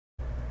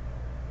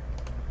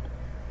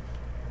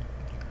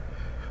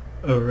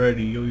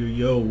Alrighty,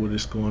 yo, what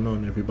is going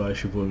on, everybody?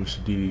 It's your boy,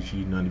 Mr.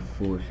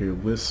 DDG94 here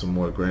with some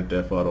more Grand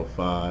Theft Auto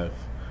 5.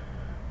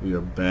 We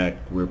are back.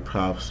 We're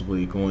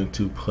possibly going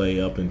to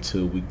play up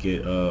until we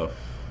get, I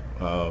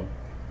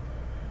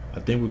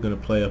think we're going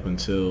to play up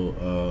until,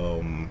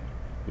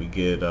 we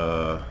get,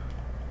 not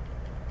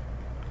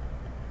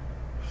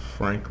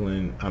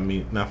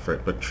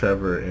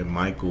Trevor and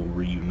Michael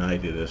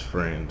reunited as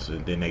friends,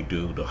 and then they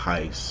do the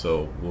heist,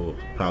 so we'll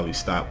probably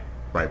stop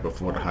right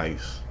before the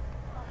heist.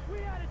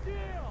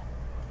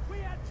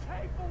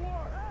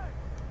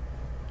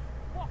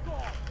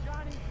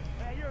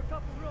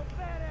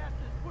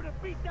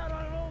 Beat down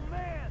on an old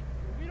man.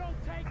 We don't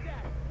take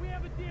that. We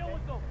have a deal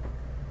with them.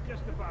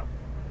 Just about.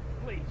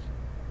 Please,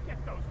 get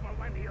those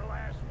millennial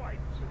ass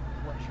whites.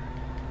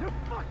 You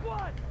fuck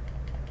what?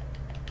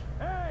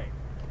 Hey,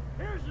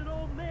 here's an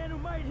old man who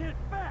might hit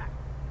back.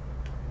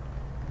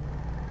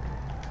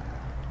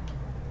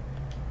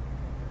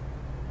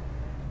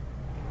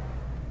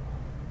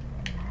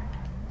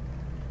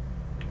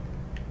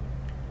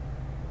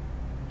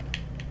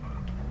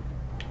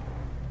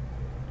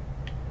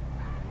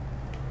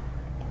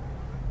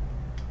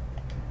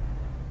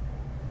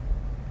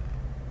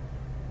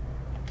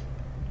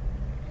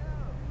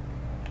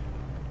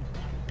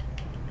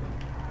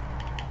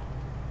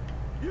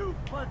 You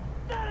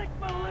pathetic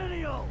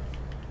millennials!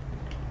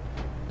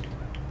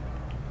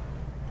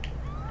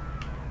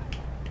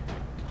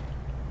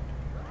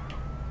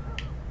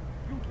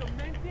 You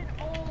demented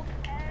old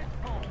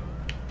asshole!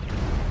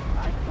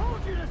 I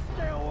told you to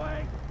stay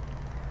away!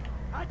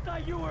 I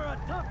thought you were a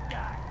tough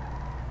guy!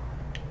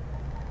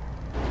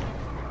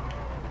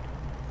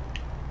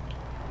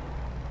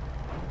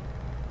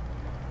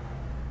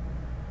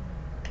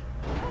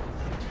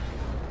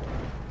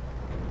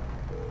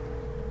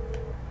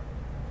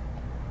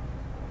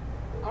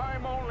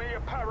 I'm only a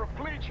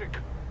paraplegic,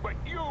 but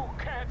you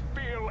can't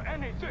feel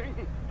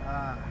anything.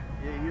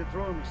 Yeah, you're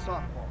throwing me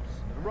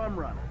softballs. The rum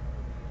runner.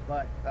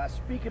 But,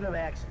 speaking of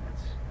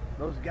accidents,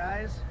 those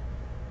guys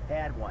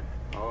had one.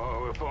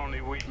 Oh, if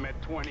only we'd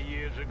met 20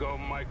 years ago,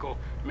 Michael,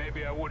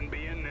 maybe I wouldn't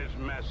be in this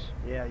mess.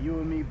 Yeah, you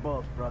and me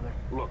both, brother.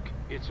 Look,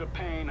 it's a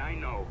pain, I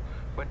know,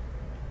 but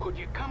could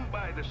you come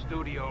by the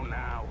studio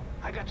now?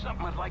 I got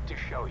something I'd like to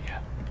show you.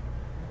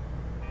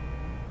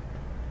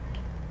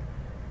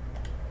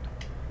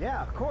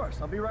 Yeah, of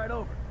course. I'll be right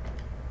over.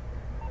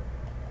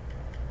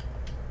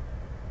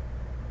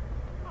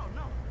 Oh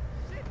no!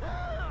 Sit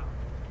down!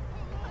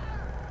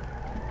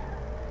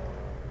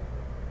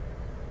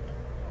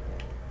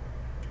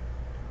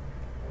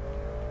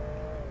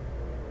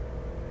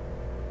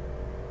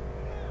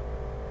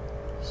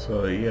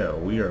 So yeah,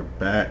 we are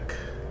back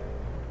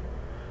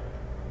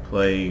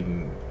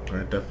playing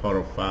Grand Theft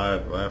Auto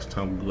 5. Last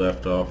time we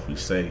left off, we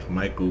saved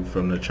Michael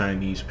from the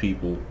Chinese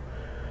people.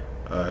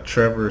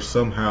 Trevor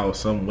somehow,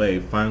 some way,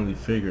 finally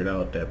figured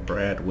out that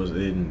Brad was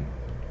in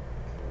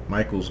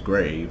Michael's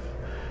grave.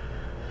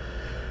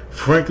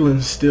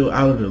 Franklin's still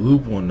out of the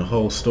loop on the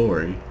whole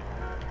story.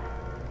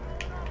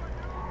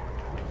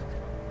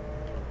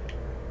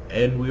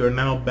 And we are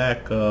now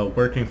back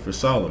working for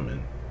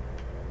Solomon.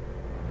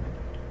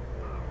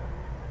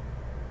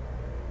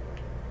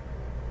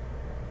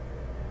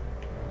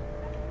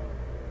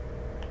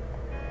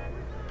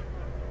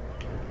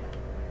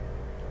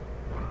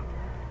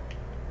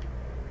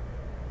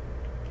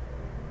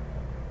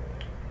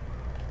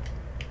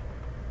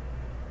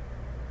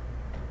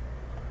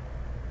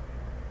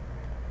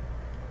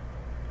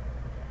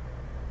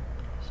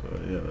 So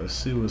yeah, let's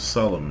see what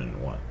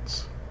Solomon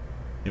wants.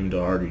 Even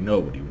though I already know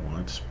what he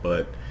wants,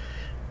 but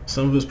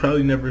some of us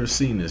probably never have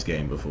seen this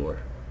game before.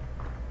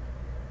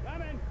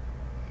 Come in!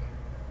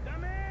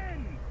 Come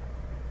in!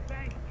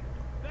 Thank you,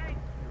 thank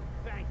you,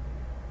 thank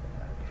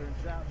you.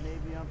 Turns out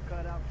maybe I'm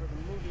cut out for the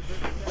movie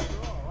business after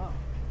all, huh?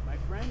 My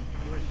friend,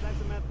 you're a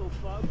sentimental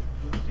thug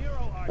with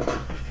zero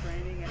artistic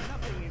training and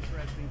nothing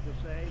interesting to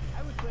say.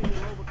 I would say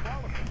you're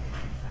overqualified.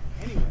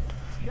 Anyway,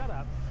 shut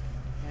up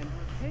and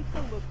take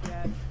a look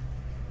at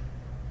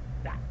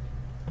that.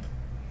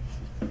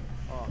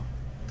 Oh.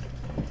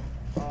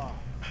 Oh.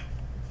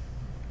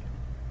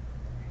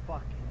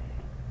 Fucking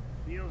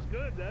A. Feels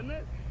good, doesn't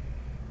it?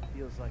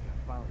 Feels like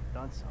I've finally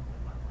done something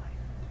with my life.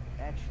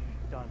 Actually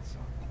done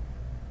something.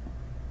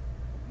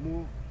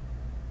 Move.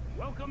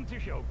 Welcome to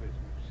show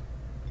business.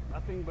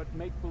 Nothing but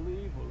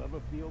make-believe will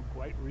ever feel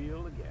quite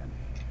real again.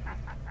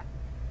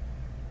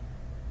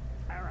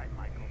 All right,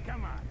 Michael,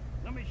 come on.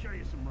 Let me show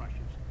you some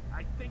rushes.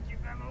 I think you're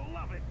gonna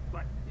love it,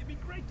 but it'd be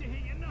great to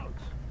hear your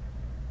notes.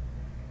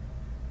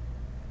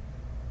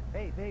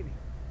 Hey, baby.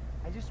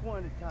 I just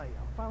wanted to tell you,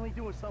 I'm finally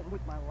doing something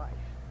with my life.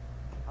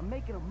 I'm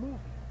making a movie.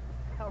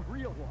 A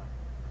real one.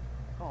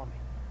 Call me.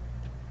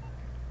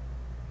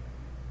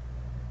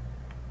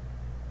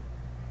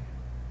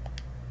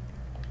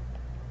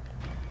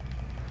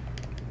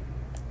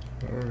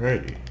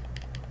 Alrighty.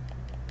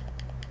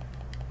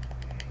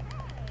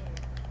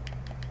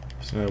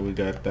 So now we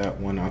got that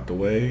one out the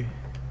way.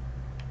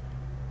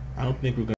 I don't think we're gonna